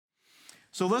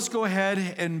So let's go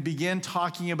ahead and begin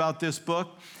talking about this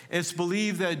book. It's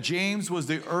believed that James was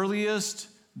the earliest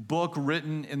book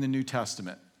written in the New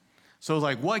Testament. So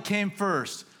like, what came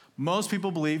first? Most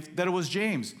people believe that it was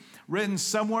James, written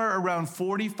somewhere around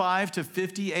 45 to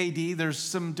 50 AD. There's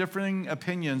some differing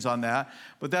opinions on that,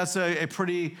 but that's a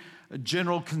pretty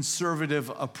general conservative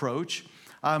approach.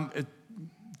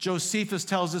 Josephus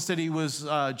tells us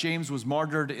that James was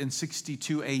martyred in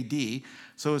 62 AD,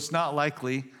 so it's not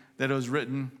likely that it was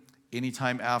written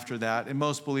anytime after that. And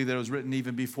most believe that it was written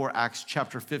even before Acts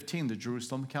chapter 15, the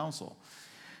Jerusalem Council.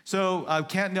 So I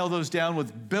can't nail those down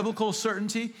with biblical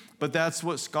certainty, but that's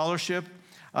what scholarship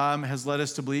has led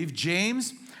us to believe.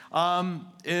 James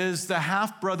is the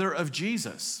half-brother of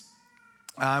Jesus.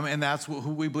 And that's who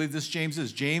we believe this James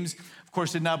is. James, of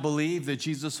course, did not believe that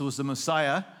Jesus was the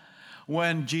Messiah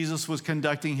when Jesus was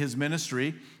conducting his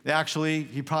ministry. Actually,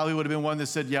 he probably would have been one that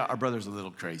said, yeah, our brother's a little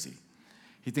crazy.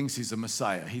 He thinks he's a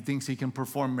Messiah. He thinks he can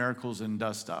perform miracles and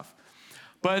does stuff.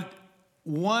 But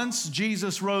once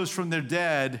Jesus rose from the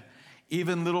dead,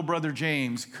 even little brother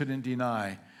James couldn't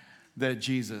deny that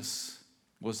Jesus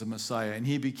was the Messiah. And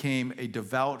he became a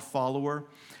devout follower.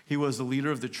 He was the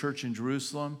leader of the church in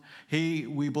Jerusalem. He,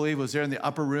 we believe, was there in the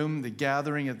upper room, the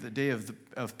gathering at the day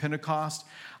of Pentecost.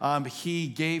 He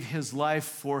gave his life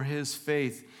for his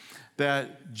faith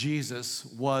that Jesus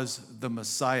was the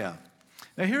Messiah.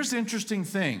 Now, here's the interesting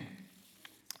thing.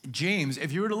 James,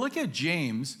 if you were to look at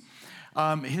James,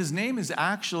 his name is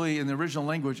actually, in the original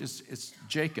language, it's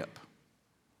Jacob.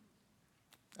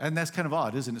 And that's kind of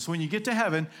odd, isn't it? So when you get to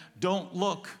heaven, don't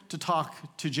look to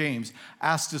talk to James.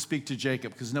 Ask to speak to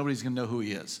Jacob, because nobody's going to know who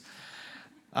he is.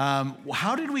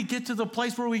 How did we get to the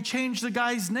place where we changed the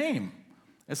guy's name?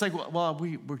 It's like, well,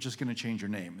 we're just going to change your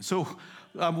name. So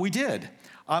we did.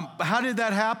 How did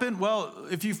that happen? Well,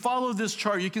 if you follow this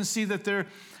chart, you can see that there,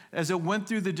 as it went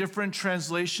through the different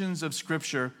translations of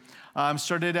Scripture,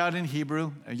 started out in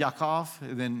Hebrew, Yaakov,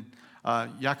 and then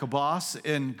Jakobos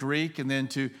in Greek, and then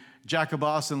to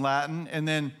Jacobos in Latin, and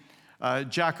then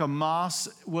Jacomos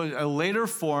was a later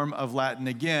form of Latin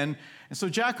again. And so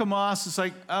Jacomos is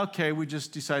like, okay, we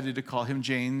just decided to call him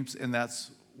James, and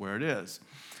that's where it is.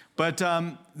 But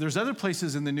there's other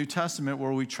places in the New Testament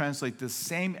where we translate the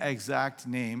same exact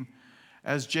name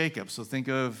as Jacob. So think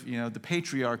of, the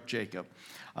patriarch Jacob.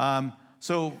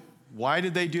 So why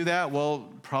did they do that?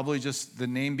 Well, probably just the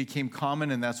name became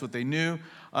common and that's what they knew.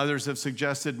 Others have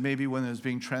suggested maybe when it was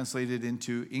being translated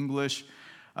into English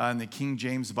in the King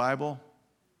James Bible,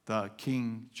 that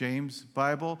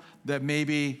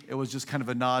maybe it was just kind of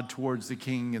a nod towards the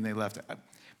king and they left it.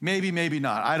 Maybe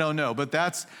not. I don't know. But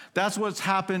that's what's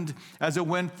happened as it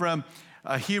went from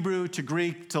Hebrew to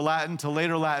Greek to Latin to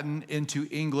later Latin into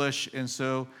English. And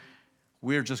so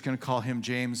we're just going to call him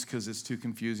James because it's too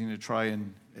confusing to try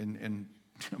and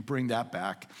bring that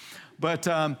back. But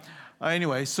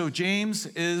anyway, so James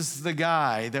is the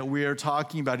guy that we are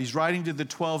talking about. He's writing to the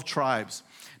 12 tribes.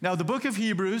 Now, the book of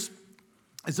Hebrews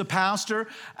is a pastor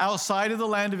outside of the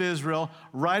land of Israel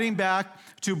writing back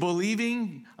to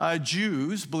believing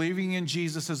Jews, believing in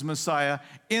Jesus as Messiah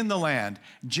in the land.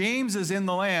 James is in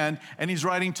the land, and he's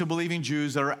writing to believing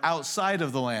Jews that are outside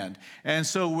of the land. And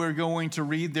so we're going to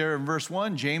read there in verse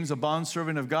 1, James, a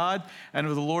bondservant of God and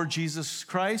of the Lord Jesus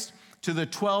Christ, to the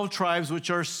 12 tribes which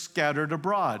are scattered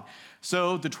abroad.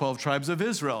 So the 12 tribes of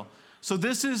Israel. So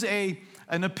this is an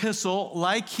epistle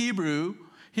like Hebrews,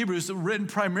 written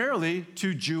primarily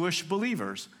to Jewish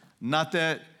believers. Not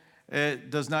that it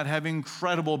does not have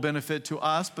incredible benefit to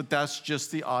us, but that's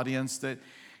just the audience that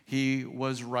he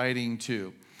was writing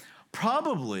to.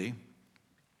 Probably,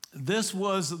 this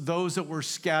was those that were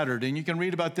scattered. And you can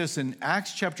read about this in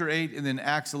Acts chapter 8 and then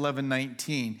Acts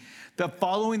 11:19. That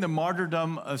following the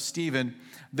martyrdom of Stephen,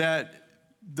 that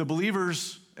the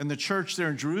believers in the church there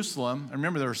in Jerusalem, and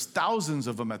remember there was thousands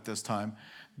of them at this time,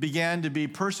 began to be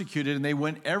persecuted, and they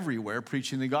went everywhere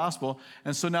preaching the gospel.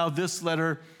 And so now this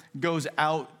letter goes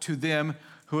out to them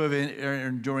who have been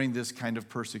enduring this kind of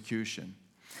persecution.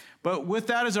 But with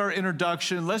that as our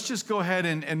introduction, let's just go ahead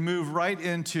and move right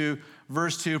into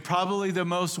verse 2, probably the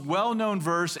most well-known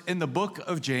verse in the book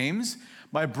of James.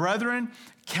 My brethren,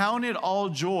 count it all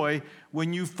joy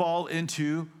when you fall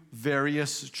into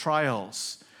various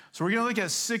trials. So we're going to look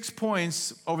at 6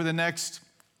 points over the next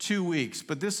 2 weeks,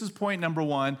 but this is point number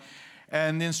 1.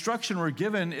 And the instruction we're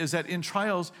given is that in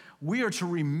trials, we are to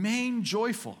remain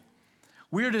joyful.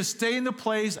 We are to stay in the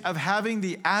place of having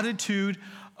the attitude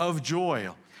of joy.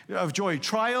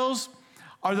 Trials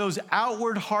are those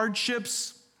outward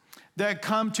hardships that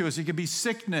come to us. It could be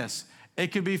sickness.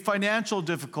 It could be financial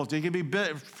difficulty. It could be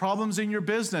problems in your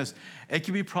business. It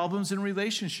could be problems in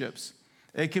relationships.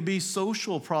 It could be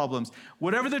social problems.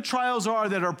 Whatever the trials are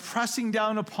that are pressing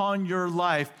down upon your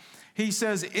life, he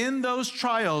says in those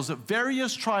trials,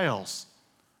 various trials,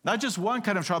 not just one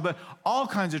kind of trial, but all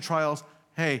kinds of trials,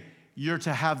 hey, you're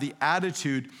to have the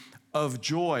attitude of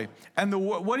joy. And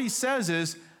what he says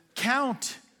is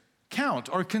count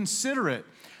or consider it.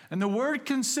 And the word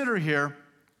consider here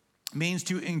means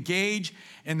to engage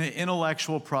in the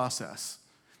intellectual process.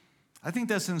 I think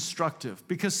that's instructive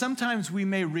because sometimes we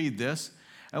may read this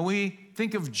and we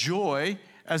think of joy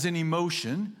as an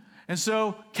emotion. And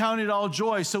so count it all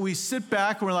joy. So we sit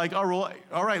back and we're like, all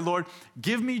right, Lord,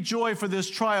 give me joy for this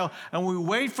trial. And we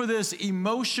wait for this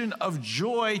emotion of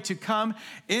joy to come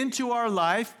into our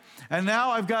life. And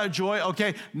now I've got joy.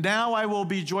 Okay, now I will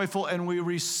be joyful. And we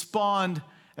respond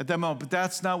at that moment. But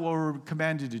that's not what we're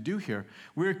commanded to do here.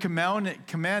 We're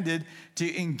commanded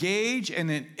to engage in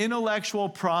an intellectual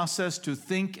process to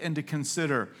think and to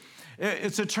consider.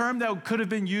 It's a term that could have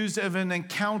been used of an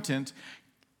accountant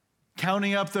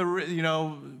counting up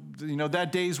that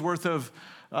day's worth of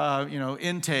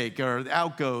intake or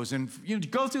outgoes,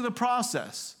 and go through the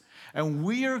process. And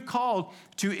we are called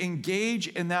to engage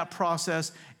in that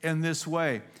process in this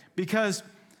way, because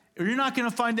you're not going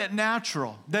to find it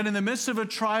natural that in the midst of a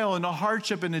trial and a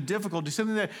hardship and a difficulty,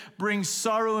 something that brings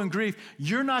sorrow and grief,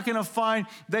 you're not going to find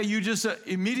that you just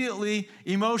immediately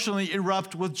emotionally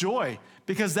erupt with joy,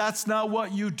 because that's not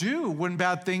what you do when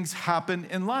bad things happen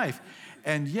in life.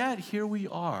 And yet here we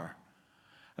are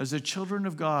as the children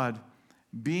of God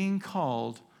being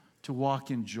called to walk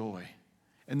in joy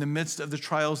in the midst of the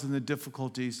trials and the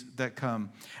difficulties that come.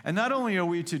 And not only are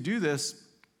we to do this,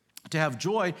 to have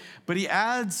joy, but he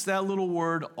adds that little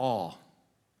word all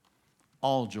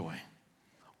joy.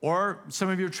 Or some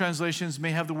of your translations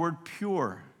may have the word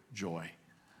pure joy.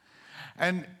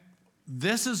 And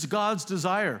this is God's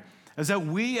desire, is that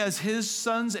we as his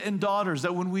sons and daughters,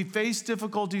 that when we face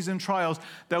difficulties and trials,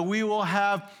 that we will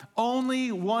have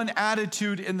only one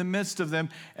attitude in the midst of them,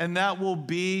 and that will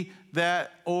be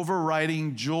that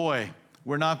overriding joy.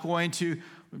 We're not going to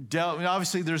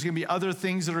obviously there's going to be other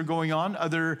things that are going on,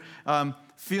 other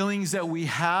feelings that we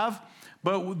have,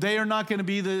 but they are not going to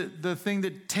be the thing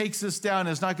that takes us down.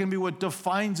 It's not going to be what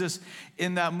defines us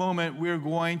in that moment. We're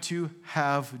going to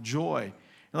have joy.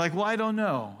 You're like, well, I don't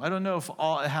know. I don't know if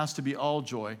it has to be all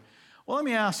joy. Well, let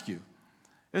me ask you.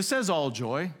 It says all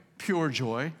joy, pure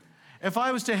joy. If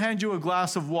I was to hand you a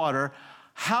glass of water,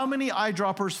 how many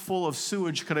eyedroppers full of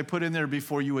sewage could I put in there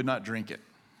before you would not drink it?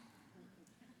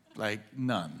 Like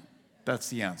none. That's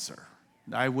the answer.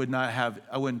 I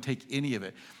wouldn't take any of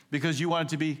it because you want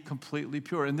it to be completely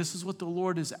pure. And this is what the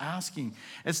Lord is asking.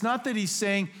 It's not that he's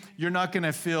saying you're not going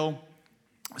to feel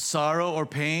sorrow or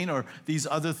pain or these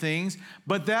other things,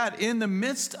 but that in the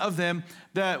midst of them,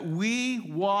 that we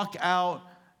walk out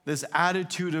this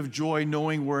attitude of joy,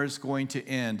 knowing where it's going to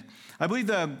end. I believe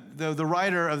the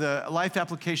writer of the Life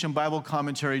Application Bible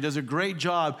Commentary does a great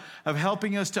job of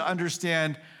helping us to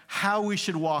understand how we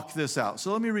should walk this out.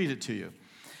 So let me read it to you.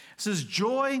 It says,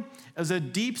 joy is a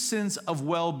deep sense of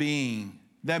well-being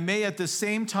that may at the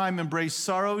same time embrace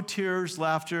sorrow, tears,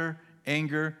 laughter,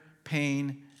 anger,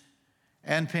 pain.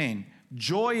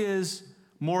 Joy is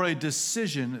more a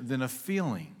decision than a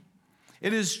feeling.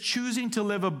 It is choosing to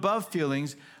live above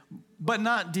feelings, but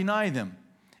not deny them.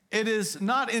 It is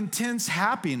not intense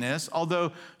happiness,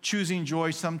 although choosing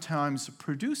joy sometimes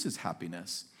produces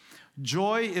happiness.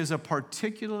 Joy is a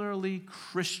particularly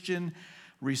Christian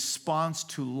response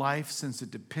to life since it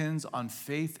depends on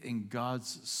faith in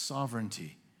God's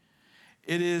sovereignty.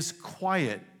 It is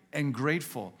quiet and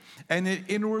grateful, and it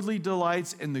inwardly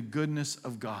delights in the goodness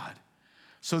of God.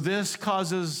 So this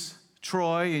causes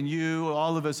Troy and you,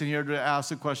 all of us in here, to ask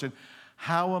the question,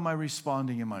 how am I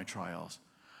responding in my trials?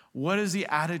 What is the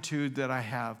attitude that I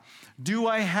have? Do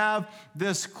I have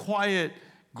this quiet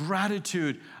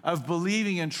gratitude of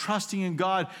believing and trusting in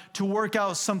God to work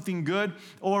out something good?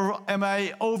 Or am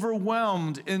I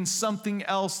overwhelmed in something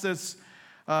else that's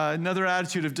another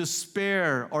attitude of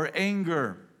despair or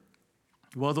anger?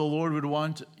 Well, the Lord would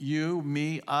want you,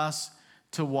 me, us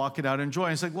to walk it out in joy.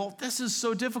 And it's like, well, this is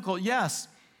so difficult. Yes,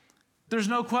 there's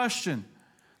no question.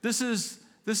 This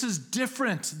is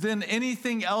different than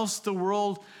anything else the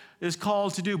world is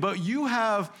called to do. But you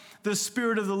have the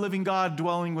Spirit of the living God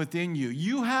dwelling within you.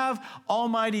 You have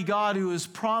Almighty God who has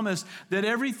promised that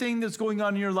everything that's going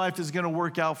on in your life is going to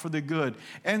work out for the good.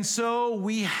 And so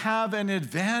we have an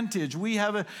advantage. We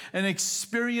have an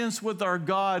experience with our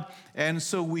God, and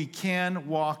so we can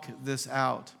walk this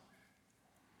out.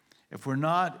 If we're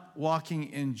not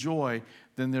walking in joy,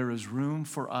 then there is room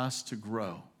for us to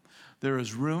grow. There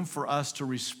is room for us to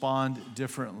respond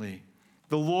differently.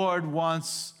 The Lord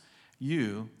wants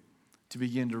you to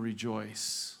begin to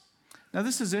rejoice. Now,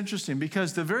 this is interesting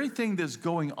because the very thing that's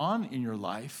going on in your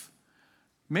life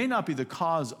may not be the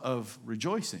cause of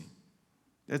rejoicing.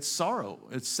 It's sorrow,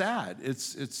 it's sad,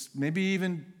 it's maybe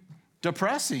even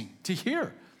depressing to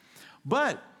hear.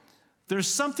 But there's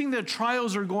something that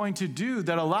trials are going to do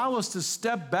that allow us to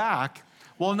step back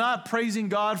while not praising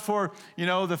God for,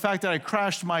 the fact that I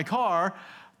crashed my car,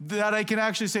 that I can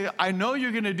actually say, I know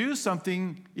you're going to do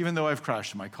something even though I've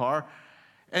crashed my car.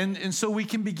 And so we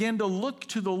can begin to look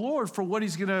to the Lord for what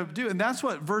he's going to do. And that's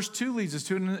what verse 2 leads us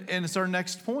to, and it's our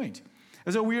next point,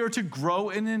 is that we are to grow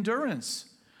in endurance.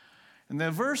 And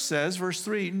the verse says, verse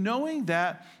 3, knowing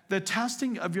that the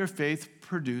testing of your faith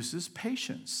produces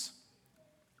patience.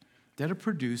 That it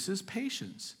produces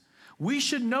patience. We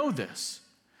should know this.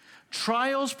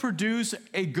 Trials produce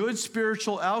a good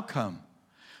spiritual outcome.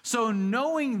 So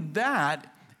knowing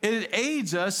that, it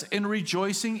aids us in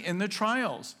rejoicing in the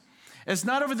trials. It's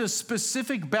not over the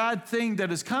specific bad thing that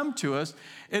has come to us.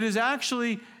 It is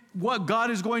actually what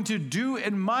God is going to do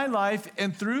in my life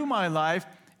and through my life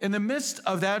in the midst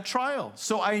of that trial.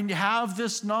 So I have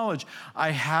this knowledge. I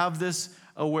have this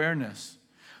awareness.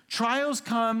 Trials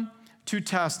come to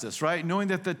test us, right? Knowing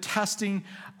that the testing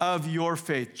of your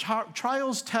faith.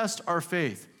 Trials test our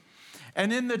faith.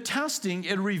 And in the testing,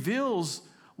 it reveals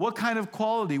what kind of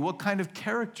quality, what kind of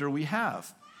character we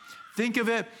have. Think of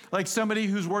it like somebody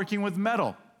who's working with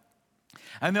metal.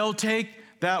 And they'll take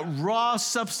that raw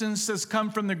substance that's come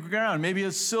from the ground. Maybe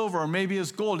it's silver or maybe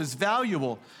it's gold. It's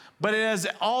valuable. But it has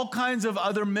all kinds of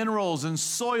other minerals and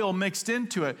soil mixed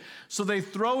into it. So they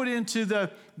throw it into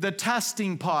the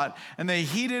testing pot and they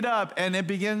heat it up and it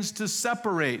begins to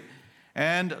separate.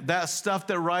 And that stuff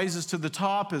that rises to the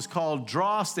top is called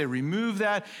dross. They remove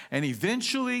that and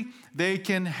eventually they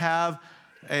can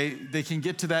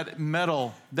get to that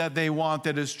metal that they want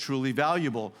that is truly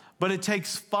valuable. But it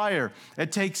takes fire,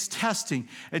 it takes testing,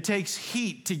 it takes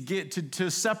heat to get to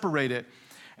separate it.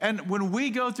 And when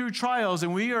we go through trials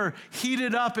and we are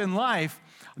heated up in life,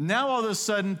 now all of a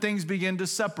sudden things begin to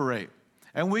separate.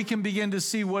 And we can begin to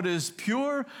see what is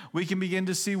pure, we can begin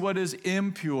to see what is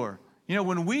impure.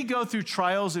 When we go through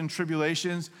trials and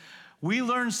tribulations, we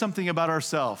learn something about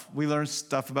ourselves. We learn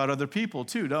stuff about other people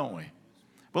too, don't we?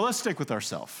 But let's stick with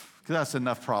ourselves, because that's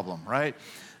enough problem, right?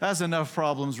 That's enough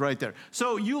problems right there.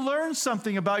 So you learn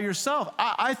something about yourself.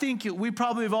 I think we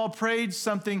probably have all prayed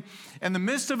something in the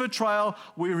midst of a trial.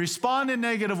 We respond in a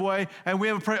negative way, and we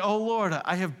have a prayer, oh, Lord,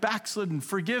 I have backslidden,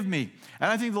 forgive me.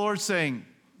 And I think the Lord's saying,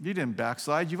 you didn't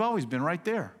backslide. You've always been right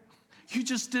there. You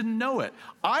just didn't know it.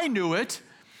 I knew it.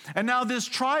 And now this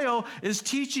trial is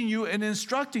teaching you and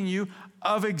instructing you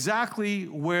of exactly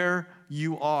where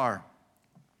you are.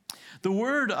 The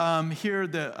word here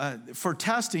for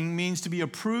testing means to be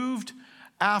approved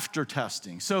after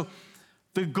testing. So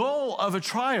the goal of a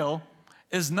trial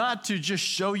is not to just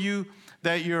show you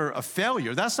that you're a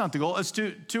failure. That's not the goal. It's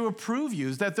to approve you,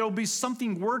 is that there will be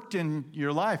something worked in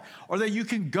your life or that you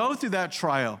can go through that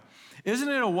trial. Isn't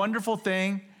it a wonderful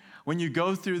thing when you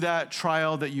go through that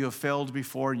trial that you have failed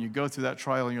before and you go through that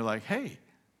trial and you're like, hey,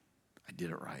 I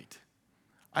did it right.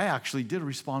 I actually did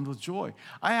respond with joy.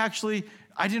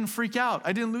 I didn't freak out.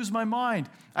 I didn't lose my mind.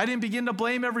 I didn't begin to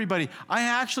blame everybody. I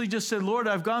actually just said, Lord,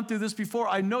 I've gone through this before.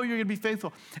 I know you're going to be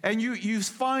faithful. And you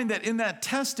find that in that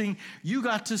testing, you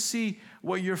got to see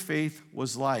what your faith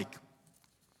was like.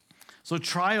 So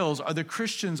trials are the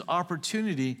Christian's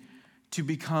opportunity to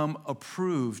become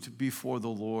approved before the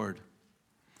Lord.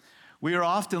 We are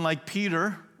often like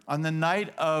Peter on the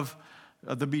night of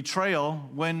the betrayal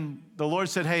when the Lord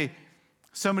said, hey,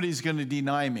 somebody's going to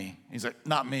deny me. He's like,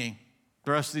 not me.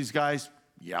 The rest of these guys,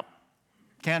 yep.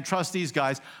 Can't trust these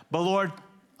guys. But Lord,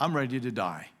 I'm ready to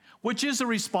die. Which is a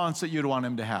response that you'd want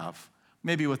him to have.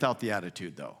 Maybe without the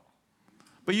attitude, though.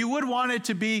 But you would want it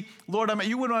to be, Lord,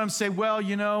 you would want him to say, well,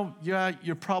 yeah,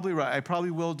 you're probably right. I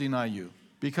probably will deny you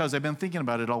because I've been thinking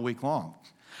about it all week long.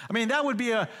 I mean, that'd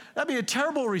be a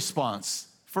terrible response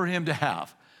for him to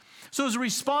have. So his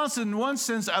response in one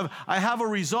sense of, I have a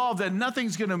resolve that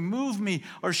nothing's going to move me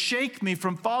or shake me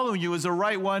from following you is the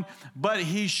right one, but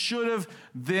he should have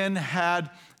then had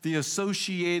the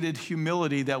associated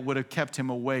humility that would have kept him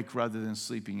awake rather than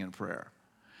sleeping in prayer.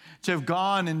 To have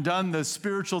gone and done the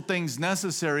spiritual things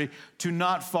necessary to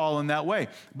not fall in that way.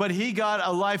 But he got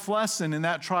a life lesson in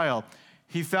that trial.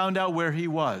 He found out where he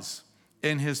was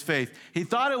in his faith. He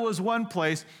thought it was one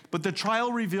place, but the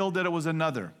trial revealed that it was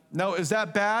another. Now, is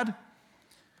that bad?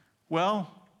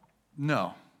 Well,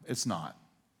 no, it's not.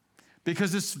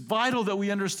 Because it's vital that we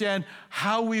understand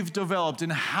how we've developed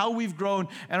and how we've grown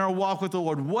in our walk with the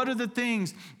Lord. What are the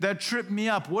things that trip me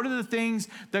up? What are the things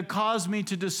that cause me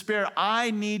to despair?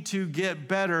 I need to get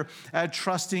better at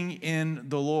trusting in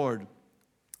the Lord.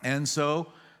 And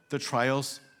so the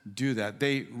trials do that.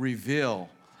 They reveal.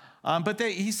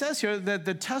 He says here that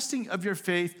the testing of your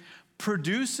faith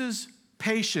produces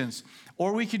patience,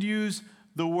 or we could use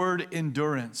the word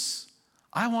endurance.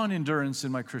 I want endurance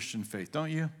in my Christian faith, don't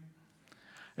you?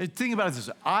 Think about it this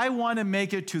way. I want to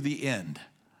make it to the end.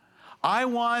 I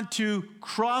want to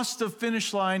cross the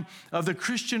finish line of the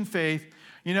Christian faith,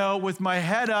 with my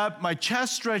head up, my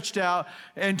chest stretched out,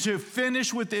 and to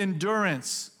finish with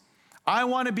endurance. I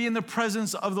want to be in the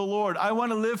presence of the Lord. I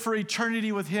want to live for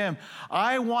eternity with him.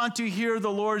 I want to hear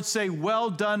the Lord say, "Well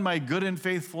done, my good and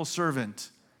faithful servant."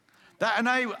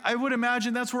 I would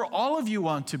imagine that's where all of you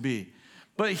want to be.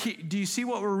 But do you see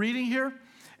what we're reading here?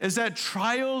 Is that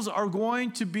trials are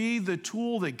going to be the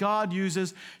tool that God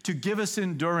uses to give us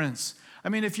endurance. I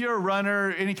mean, if you're a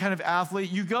runner, any kind of athlete,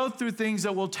 you go through things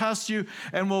that will test you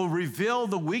and will reveal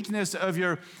the weakness of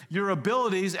your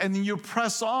abilities, and then you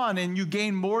press on and you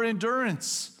gain more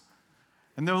endurance.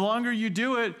 And the longer you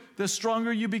do it, the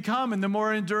stronger you become and the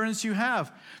more endurance you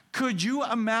have. Could you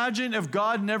imagine if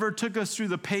God never took us through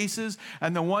the paces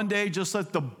and then one day just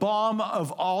let the bomb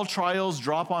of all trials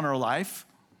drop on our life?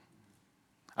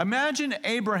 Imagine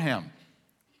Abraham.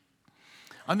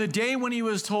 On the day when he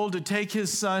was told to take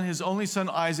his son, his only son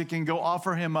Isaac, and go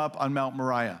offer him up on Mount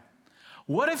Moriah.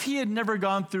 What if he had never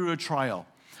gone through a trial?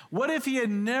 What if he had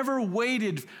never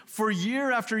waited for year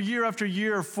after year after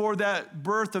year for that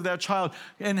birth of that child,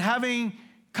 and having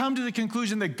come to the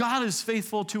conclusion that God is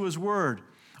faithful to his word?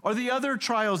 Or the other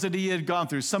trials that he had gone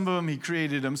through. Some of them he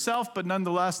created himself, but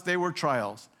nonetheless, they were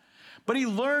trials. But he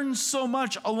learned so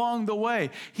much along the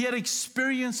way. He had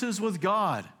experiences with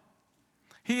God.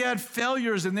 He had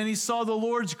failures, and then he saw the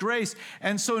Lord's grace.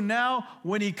 And so now,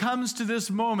 when he comes to this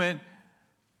moment,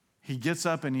 he gets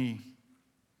up and he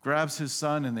grabs his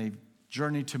son, and they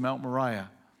journey to Mount Moriah.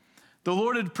 The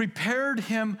Lord had prepared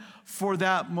him for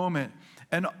that moment.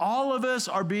 And all of us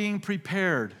are being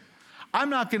prepared. I'm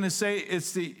not going to say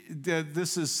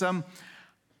this is some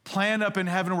plan up in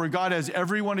heaven where God has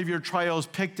every one of your trials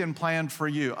picked and planned for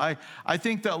you. I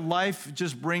think that life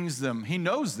just brings them. He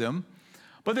knows them,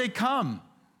 but they come.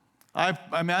 I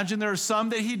imagine there are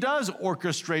some that he does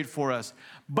orchestrate for us.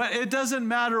 But it doesn't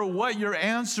matter what your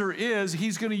answer is.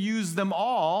 He's going to use them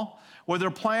all,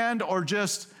 whether planned or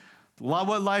just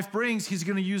what life brings. He's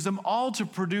going to use them all to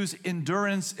produce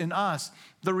endurance in us.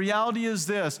 The reality is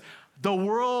this. The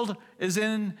world is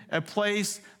in a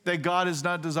place that God has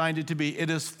not designed it to be.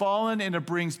 It is fallen, and it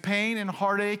brings pain and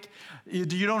heartache. You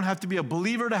don't have to be a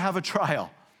believer to have a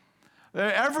trial.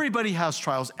 Everybody has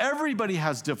trials. Everybody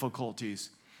has difficulties.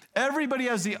 Everybody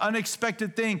has the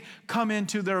unexpected thing come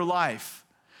into their life.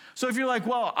 So if you're like,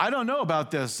 well, I don't know about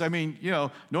this. I mean,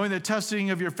 knowing the testing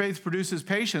of your faith produces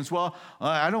patience. Well,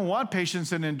 I don't want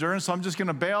patience and endurance, so I'm just going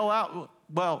to bail out.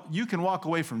 Well, you can walk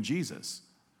away from Jesus.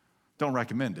 Don't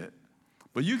recommend it.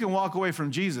 But you can walk away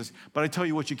from Jesus, but I tell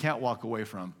you what you can't walk away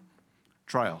from: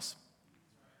 trials.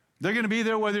 They're going to be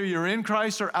there whether you're in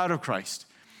Christ or out of Christ.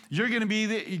 You're going to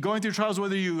be going through trials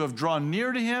whether you have drawn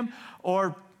near to him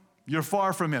or you're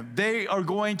far from him. They are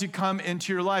going to come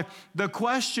into your life. The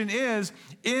question is,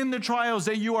 in the trials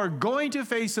that you are going to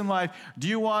face in life, do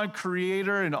you want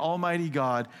Creator and Almighty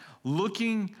God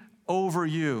looking over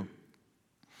you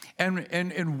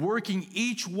and working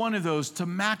each one of those to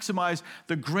maximize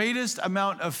the greatest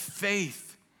amount of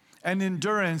faith and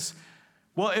endurance?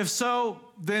 Well, if so,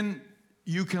 then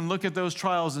you can look at those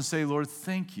trials and say, Lord,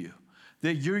 thank you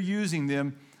that you're using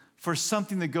them for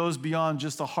something that goes beyond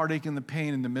just the heartache and the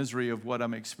pain and the misery of what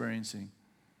I'm experiencing.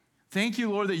 Thank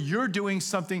you, Lord, that you're doing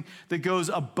something that goes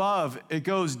above, it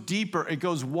goes deeper, it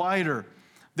goes wider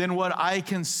than what I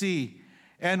can see.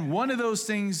 And one of those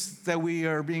things that we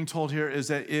are being told here is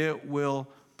that it will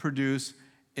produce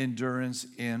endurance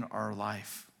in our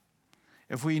life.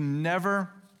 If we never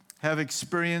have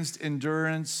experienced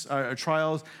endurance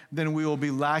trials, then we will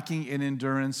be lacking in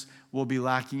endurance, we'll be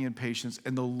lacking in patience.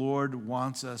 And the Lord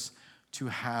wants us to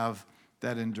have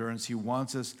that endurance. He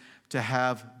wants us to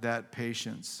have that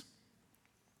patience.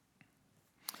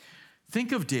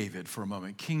 Think of David for a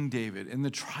moment, King David, and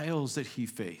the trials that he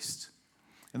faced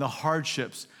and the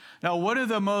hardships. Now, one of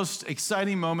the most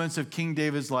exciting moments of King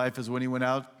David's life is when he went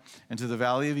out into the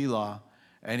valley of Elah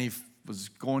and he was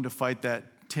going to fight that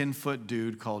 10-foot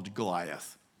dude called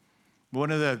Goliath,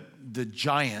 one of the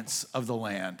giants of the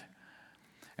land.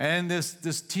 And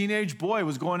this teenage boy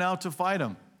was going out to fight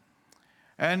him.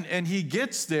 And he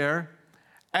gets there,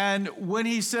 And when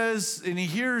he says, and he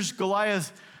hears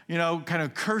Goliath, kind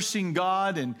of cursing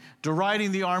God and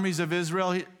deriding the armies of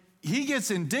Israel, he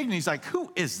gets indignant. He's like,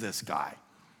 who is this guy?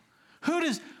 Who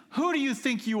do you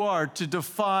think you are to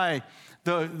defy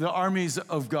the armies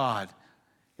of God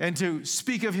and to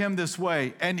speak of him this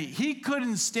way? And he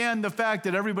couldn't stand the fact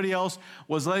that everybody else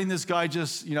was letting this guy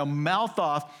just, mouth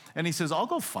off. And he says, I'll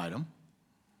go fight him.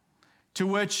 To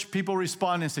which people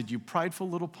responded and said, you prideful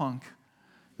little punk.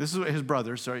 This is what his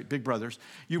brothers, big brothers.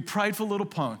 You prideful little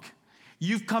punk.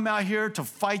 You've come out here to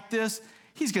fight this.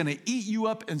 He's going to eat you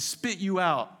up and spit you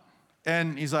out.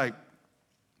 And he's like,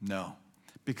 no,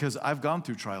 because I've gone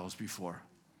through trials before.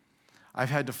 I've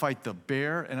had to fight the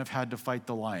bear and I've had to fight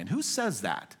the lion. Who says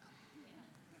that?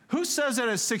 Who says that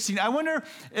at 16? I wonder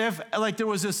if there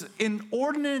was this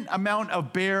inordinate amount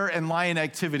of bear and lion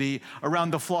activity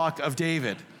around the flock of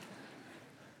David.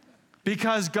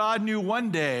 Because God knew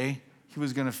one day he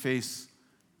was going to face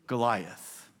Goliath.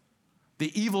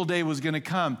 The evil day was going to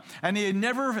come. And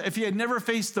if he had never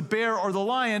faced the bear or the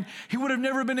lion, he would have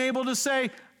never been able to say,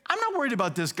 I'm not worried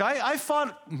about this guy. I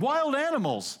fought wild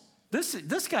animals.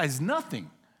 This guy's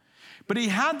nothing. But he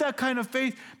had that kind of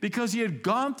faith because he had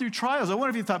gone through trials. I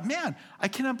wonder if he thought, man, I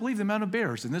cannot believe the amount of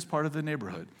bears in this part of the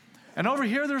neighborhood. And over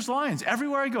here, there's lions.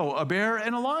 Everywhere I go, a bear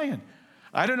and a lion.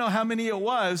 I don't know how many it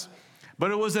was, but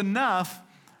it was enough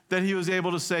that he was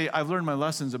able to say, I've learned my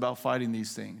lessons about fighting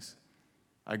these things.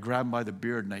 I grab him by the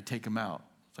beard and I take him out.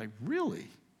 It's like, really?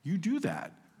 You do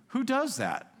that? Who does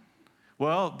that?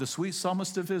 Well, the sweet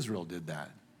psalmist of Israel did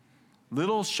that.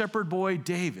 Little shepherd boy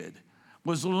David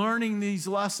was learning these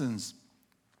lessons.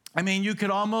 I mean, you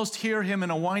could almost hear him in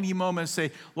a whiny moment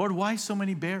say, Lord, why so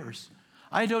many bears?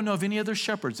 I don't know of any other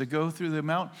shepherds that go through the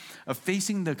amount of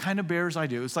facing the kind of bears I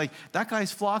do. It's like that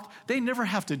guy's flock, they never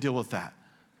have to deal with that.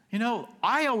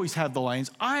 I always have the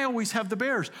lions. I always have the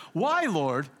bears. Why,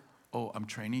 Lord? Oh, I'm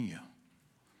training you.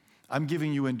 I'm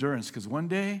giving you endurance because one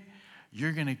day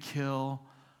you're going to kill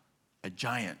a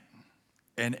giant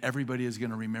and everybody is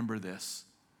going to remember this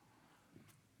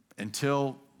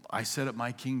until I set up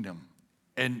my kingdom.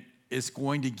 And it's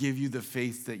going to give you the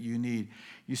faith that you need.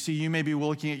 You see, you may be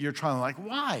looking at your trial and like,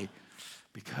 why?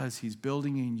 Because he's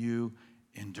building in you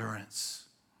endurance.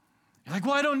 You're like,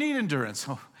 well, I don't need endurance.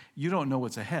 Oh, you don't know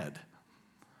what's ahead.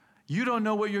 You don't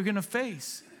know what you're going to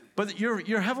face. But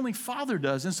your heavenly Father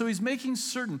does. And so he's making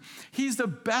certain. He's the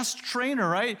best trainer,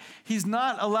 right? He's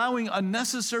not allowing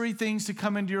unnecessary things to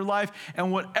come into your life.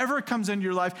 And whatever comes into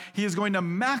your life, he is going to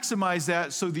maximize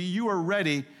that so that you are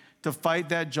ready to fight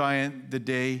that giant the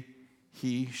day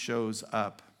he shows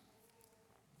up.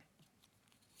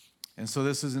 And so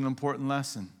this is an important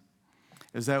lesson,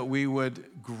 is that we would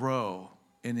grow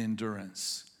in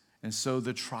endurance. And so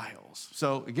the trials.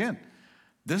 So again,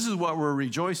 this is what we're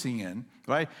rejoicing in,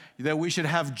 right? That we should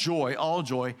have joy, all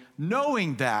joy,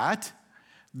 knowing that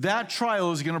that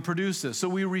trial is going to produce this. So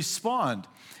we respond.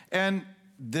 And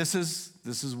this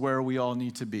is where we all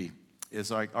need to be. It's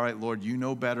like, all right, Lord, you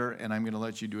know better, and I'm going to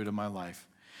let you do it in my life.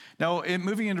 Now,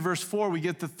 moving into verse 4, we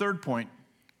get the third point.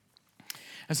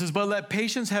 It says, but let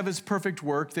patience have its perfect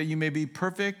work, that you may be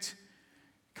perfect,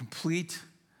 complete,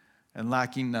 and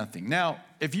lacking nothing. Now,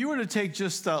 if you were to take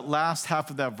just the last half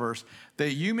of that verse,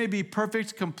 that you may be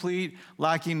perfect, complete,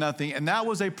 lacking nothing, and that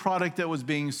was a product that was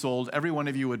being sold, every one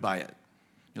of you would buy it.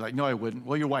 You're like, no, I wouldn't.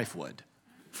 Well, your wife would,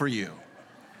 for you.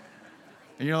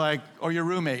 And you're like, or your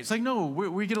roommate. It's like, no,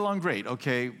 we get along great.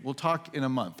 Okay, we'll talk in a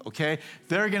month, okay?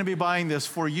 They're going to be buying this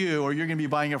for you, or you're going to be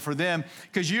buying it for them,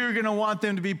 because you're going to want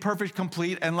them to be perfect,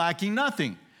 complete, and lacking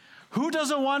nothing. Who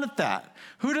doesn't want that?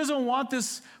 Who doesn't want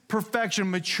this perfection,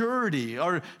 maturity,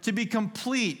 or to be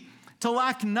complete, to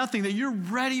lack nothing, that you're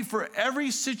ready for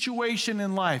every situation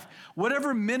in life,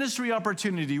 whatever ministry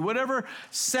opportunity, whatever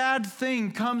sad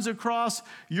thing comes across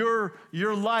your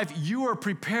life, you are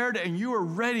prepared and you are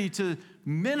ready to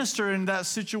minister in that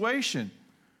situation.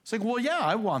 It's like, well, yeah,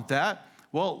 I want that.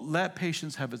 Well, let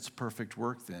patience have its perfect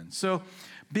work then. So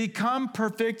become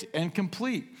perfect and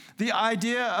complete. The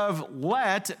idea of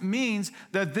let means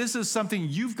that this is something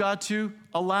you've got to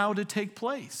allow to take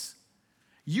place.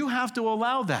 You have to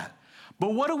allow that.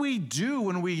 But what do we do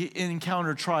when we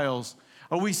encounter trials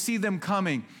or we see them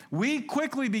coming? We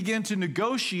quickly begin to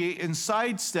negotiate and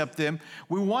sidestep them.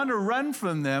 We want to run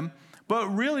from them, but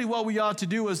really what we ought to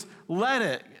do is let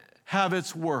it have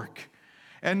its work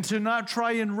and to not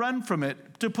try and run from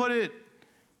it. To put it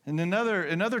in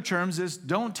other terms is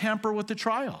don't tamper with the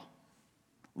trial.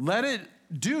 Let it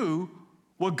do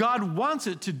what God wants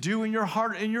it to do in your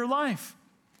heart and your life.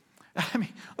 I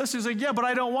mean, let's just say, yeah, but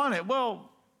I don't want it. Well,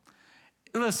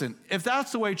 listen, if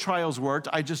that's the way trials worked,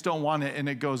 I just don't want it and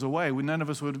it goes away. None of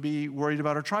us would be worried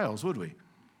about our trials, would we?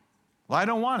 Well, I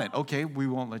don't want it. Okay, we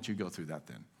won't let you go through that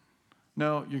then.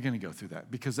 No, you're going to go through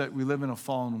that because we live in a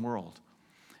fallen world.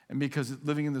 And because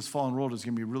living in this fallen world is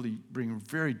going to be really bring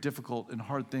very difficult and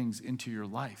hard things into your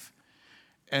life.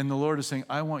 And the Lord is saying,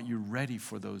 I want you ready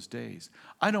for those days.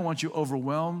 I don't want you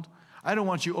overwhelmed. I don't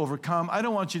want you overcome. I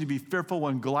don't want you to be fearful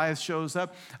when Goliath shows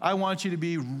up. I want you to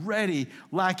be ready,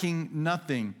 lacking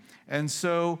nothing. And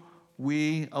so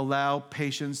we allow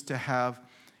patience to have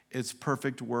its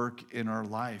perfect work in our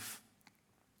life.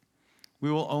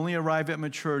 We will only arrive at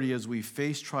maturity as we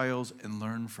face trials and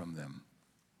learn from them.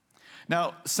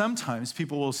 Now, sometimes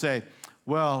people will say,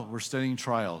 well, we're studying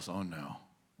trials. Oh, no,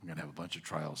 I'm going to have a bunch of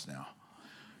trials now.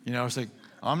 You know, it's like,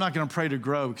 I'm not going to pray to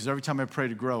grow because every time I pray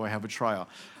to grow, I have a trial.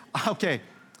 Okay,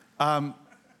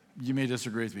 you may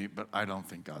disagree with me, but I don't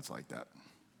think God's like that.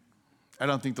 I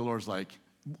don't think the Lord's like,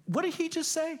 what did he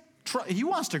just say? He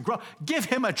wants to grow. Give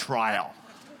him a trial.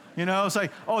 You know, it's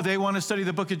like, oh, they want to study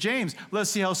the book of James. Let's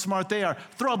see how smart they are.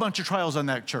 Throw a bunch of trials on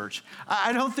that church.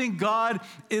 I don't think God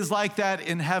is like that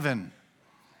in heaven.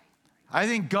 I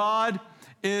think God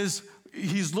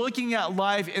he's looking at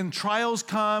life and trials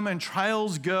come and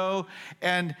trials go,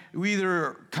 and we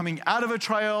either coming out of a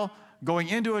trial, going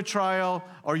into a trial,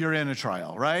 or you're in a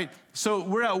trial, right? So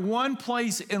we're at one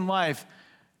place in life.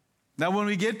 Now, when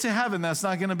we get to heaven, that's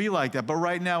not going to be like that, but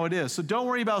right now it is. So don't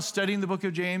worry about studying the book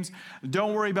of James.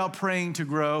 Don't worry about praying to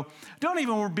grow. Don't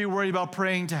even be worried about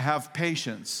praying to have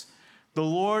patience. The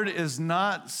Lord is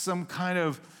not some kind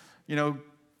of,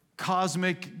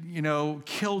 cosmic,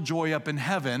 killjoy up in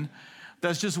heaven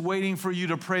that's just waiting for you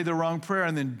to pray the wrong prayer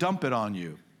and then dump it on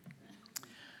you.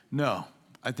 No,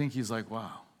 I think he's like,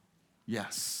 wow,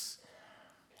 yes,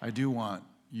 I do want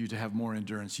you to have more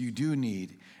endurance. You do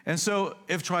need. And so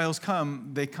if trials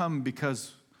come, they come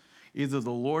because either the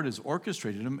Lord has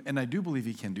orchestrated them, and I do believe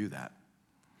he can do that.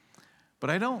 But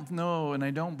I don't know, and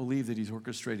I don't believe that he's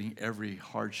orchestrating every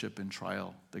hardship and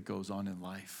trial that goes on in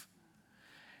life.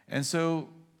 And so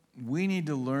we need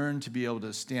to learn to be able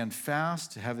to stand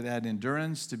fast, to have that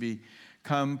endurance, to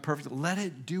become perfect. Let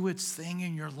it do its thing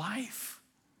in your life.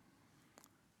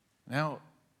 Now,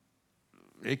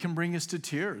 it can bring us to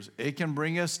tears. It can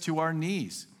bring us to our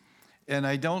knees. And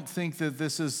I don't think that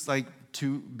this is like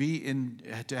to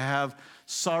have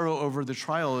sorrow over the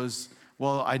trial is,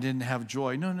 well, I didn't have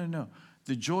joy. No.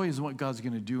 The joy is what God's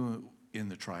going to do in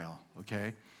the trial,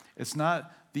 okay? It's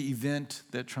not the event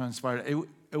that transpired.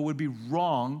 It would be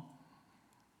wrong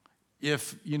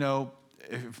if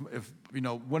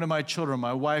one of my children,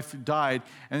 my wife, died,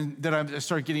 and then I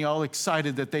start getting all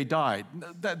excited that they died.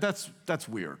 That's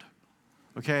weird.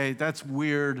 Okay, that's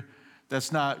weird.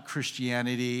 That's not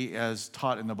Christianity as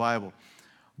taught in the Bible.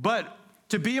 But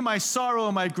to be in my sorrow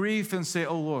and my grief and say,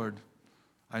 oh, Lord,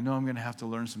 I know I'm going to have to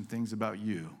learn some things about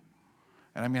you.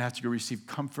 And I'm going to have to go receive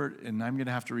comfort, and I'm going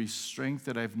to have to receive strength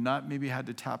that I've not maybe had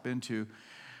to tap into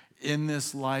in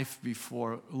this life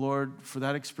before. Lord, for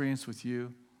that experience with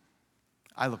you,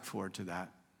 I look forward to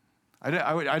that.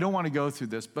 I don't want to go through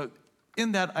this, but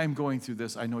in that I'm going through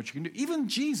this, I know what you can do. Even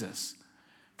Jesus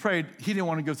prayed, he didn't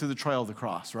want to go through the trial of the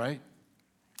cross, right?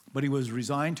 But he was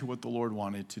resigned to what the Lord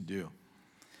wanted to do.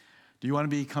 Do you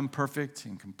want to become perfect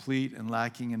and complete and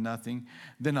lacking in nothing?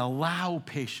 Then allow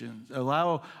patience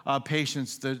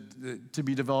to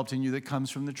be developed in you that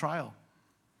comes from the trial.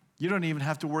 You don't even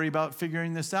have to worry about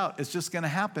figuring this out. It's just going to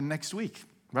happen next week,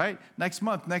 right? Next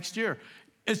month, next year.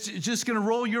 It's just going to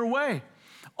roll your way.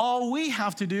 All we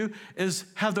have to do is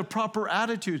have the proper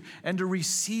attitude and to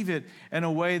receive it in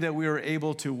a way that we are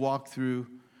able to walk through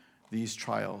these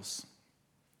trials.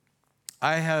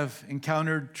 I have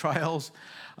encountered trials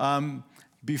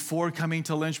before coming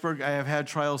to Lynchburg. I have had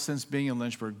trials since being in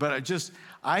Lynchburg. But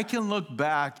I can look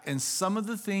back and some of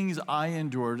the things I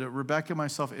endured, that Rebecca and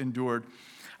myself endured.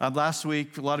 Last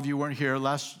week, a lot of you weren't here.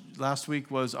 Last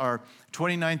week was our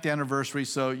 29th anniversary,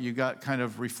 so you got kind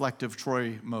of reflective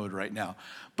Troy mode right now.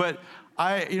 But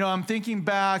I'm thinking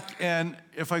back, and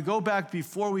if I go back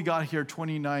before we got here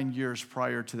 29 years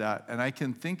prior to that, and I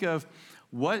can think of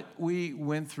what we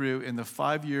went through in the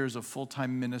 5 years of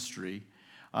full-time ministry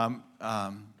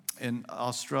in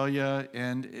Australia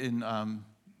and in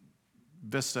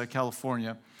Vista,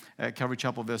 California, at Calvary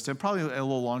Chapel Vista, and probably a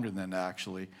little longer than that,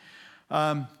 actually.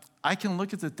 I can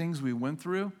look at the things we went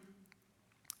through,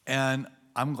 and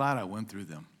I'm glad I went through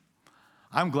them.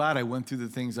 I'm glad I went through the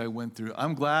things I went through.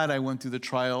 I'm glad I went through the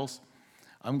trials.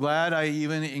 I'm glad I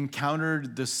even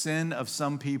encountered the sin of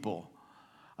some people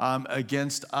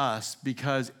against us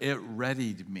because it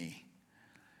readied me.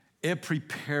 It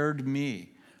prepared me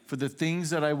for the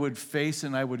things that I would face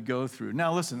and I would go through.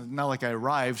 Now listen, not like I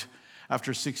arrived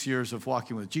after 6 years of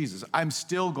walking with Jesus. I'm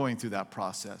still going through that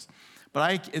process.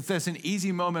 But that's an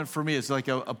easy moment for me. It's like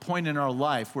a point in our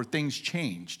life where things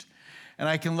changed. And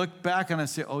I can look back and I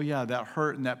say, oh yeah, that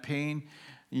hurt and that pain,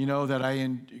 that I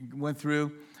went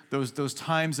through, those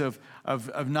times of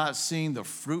not seeing the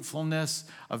fruitfulness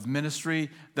of ministry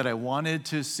that I wanted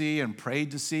to see and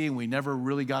prayed to see, and we never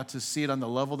really got to see it on the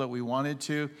level that we wanted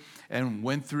to, and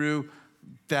went through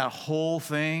that whole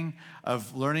thing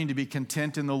of learning to be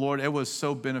content in the Lord. It was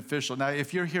so beneficial. Now,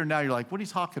 if you're here now, you're like, what are you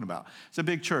talking about? It's a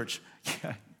big church.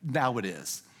 Yeah, now it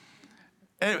is.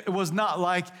 It was not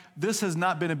like, this has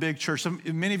not been a big church.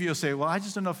 Many of you will say, well, I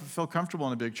just don't know if I feel comfortable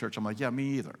in a big church. I'm like, yeah,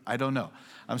 me either. I don't know.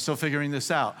 I'm still figuring this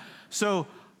out. So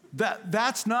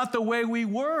that's not the way we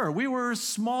were. We were a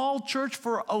small church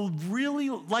for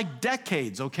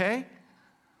decades, okay?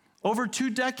 Over 2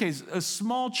 decades, a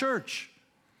small church.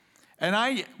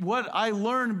 And what I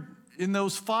learned in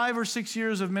those 5 or 6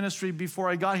 years of ministry before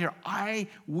I got here,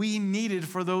 we needed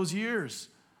for those years.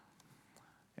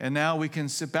 And now we can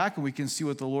sit back and we can see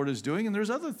what the Lord is doing. And there's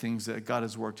other things that God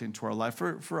has worked into our life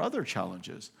for other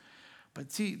challenges.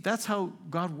 But see, that's how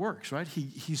God works, right?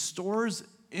 He stores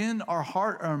in our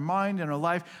heart, our mind, and our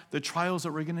life the trials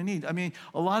that we're going to need. I mean,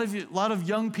 a lot of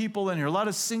young people in here, a lot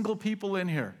of single people in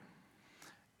here.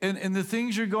 And the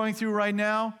things you're going through right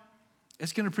now,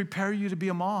 it's going to prepare you to be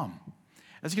a mom.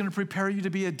 It's going to prepare you to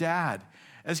be a dad.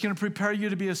 It's going to prepare you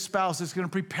to be a spouse. It's going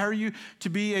to prepare you to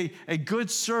be a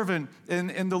good servant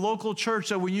in the local church,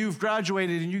 that when you've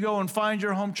graduated and you go and find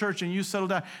your home church and you settle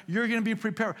down, you're going to be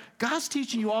prepared. God's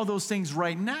teaching you all those things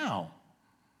right now.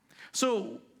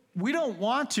 So we don't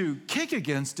want to kick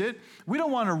against it. We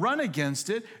don't want to run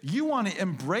against it. You want to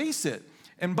embrace it.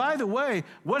 And by the way,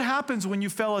 what happens when you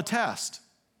fail a test?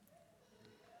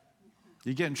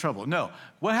 You get in trouble. No.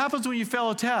 What happens when you fail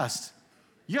a test?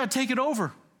 You got to take it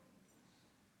over.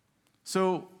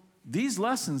 So these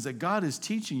lessons that God is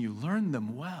teaching you, learn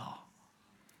them well.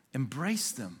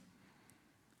 Embrace them.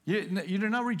 You're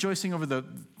not rejoicing over the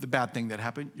bad thing that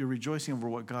happened. You're rejoicing over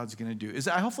what God's going to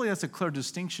do. Hopefully that's a clear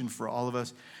distinction for all of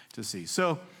us to see.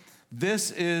 So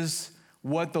this is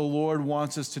what the Lord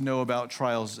wants us to know about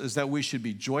trials, is that we should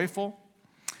be joyful.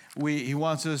 He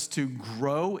wants us to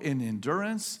grow in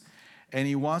endurance, and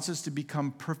he wants us to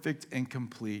become perfect and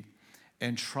complete,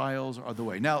 and trials are the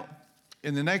way. Now,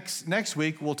 in the next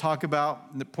week, we'll talk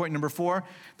about point number 4,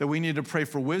 that we need to pray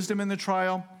for wisdom in the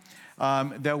trial,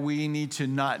 that we need to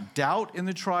not doubt in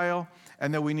the trial,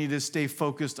 and that we need to stay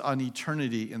focused on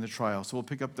eternity in the trial. So we'll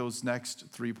pick up those next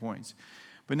 3 points.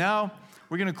 But now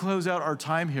we're going to close out our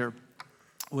time here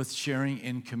with sharing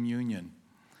in communion.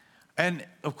 And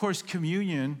of course,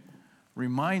 communion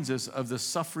reminds us of the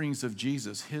sufferings of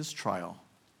Jesus, his trial,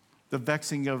 the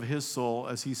vexing of his soul,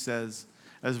 as he says,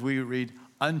 as we read,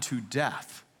 unto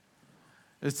death.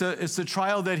 It's the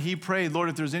trial that he prayed, Lord,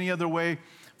 if there's any other way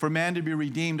for man to be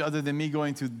redeemed other than me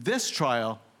going through this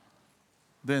trial,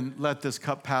 then let this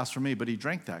cup pass from me. But he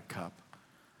drank that cup.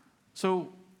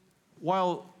 So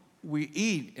while we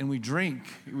eat and we drink,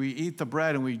 we eat the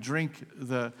bread and we drink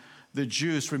the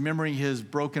juice, remembering his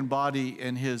broken body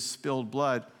and his spilled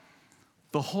blood,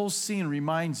 the whole scene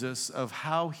reminds us of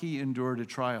how he endured a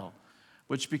trial,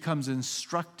 which becomes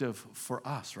instructive for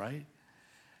us, right?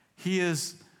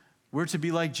 We're to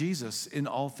be like Jesus in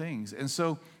all things. And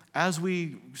so as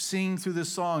we sing through this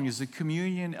song, as the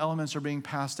communion elements are being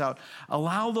passed out,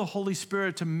 allow the Holy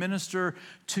Spirit to minister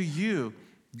to you.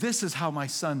 This is how my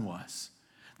son was.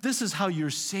 This is how your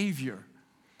Savior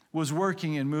was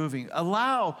working and moving.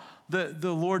 Allow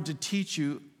the Lord to teach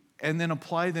you and then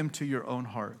apply them to your own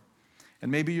heart. And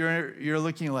maybe you're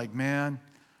looking like, man,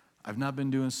 I've not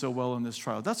been doing so well in this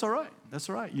trial. That's all right. That's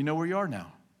all right. You know where you are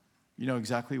now. You know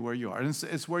exactly where you are. And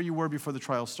it's where you were before the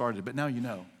trial started, but now you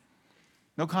know.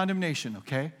 No condemnation,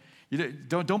 okay?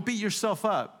 Don't beat yourself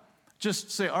up.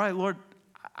 Just say, all right, Lord,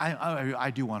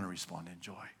 I do want to respond in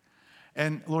joy.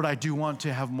 And Lord, I do want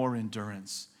to have more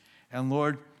endurance. And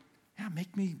Lord,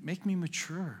 make me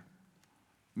mature.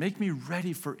 Make me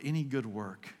ready for any good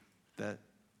work, that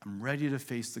I'm ready to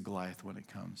face the Goliath when it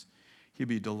comes. He'd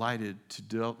be delighted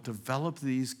to develop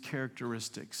these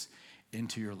characteristics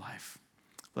into your life.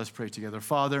 Let's pray together.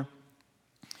 Father,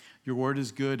 your word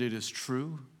is good. It is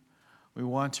true. We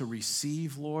want to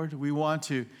receive, Lord. We want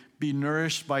to be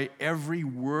nourished by every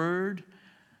word,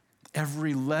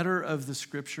 every letter of the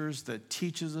scriptures that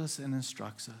teaches us and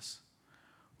instructs us.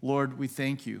 Lord, we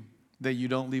thank you that you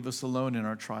don't leave us alone in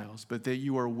our trials, but that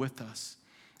you are with us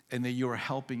and that you are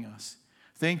helping us.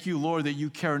 Thank you, Lord, that you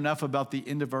care enough about the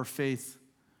end of our faith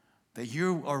that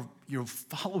you're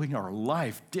following our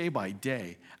life day by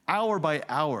day, hour by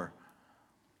hour,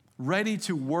 ready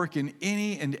to work in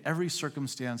any and every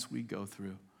circumstance we go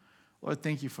through. Lord,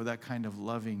 thank you for that kind of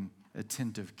loving,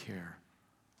 attentive care.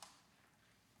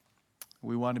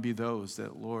 We want to be those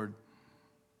that, Lord,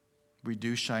 we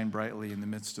do shine brightly in the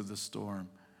midst of the storm.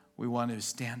 We want to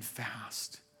stand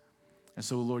fast. And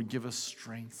so, Lord, give us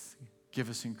strength, give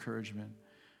us encouragement.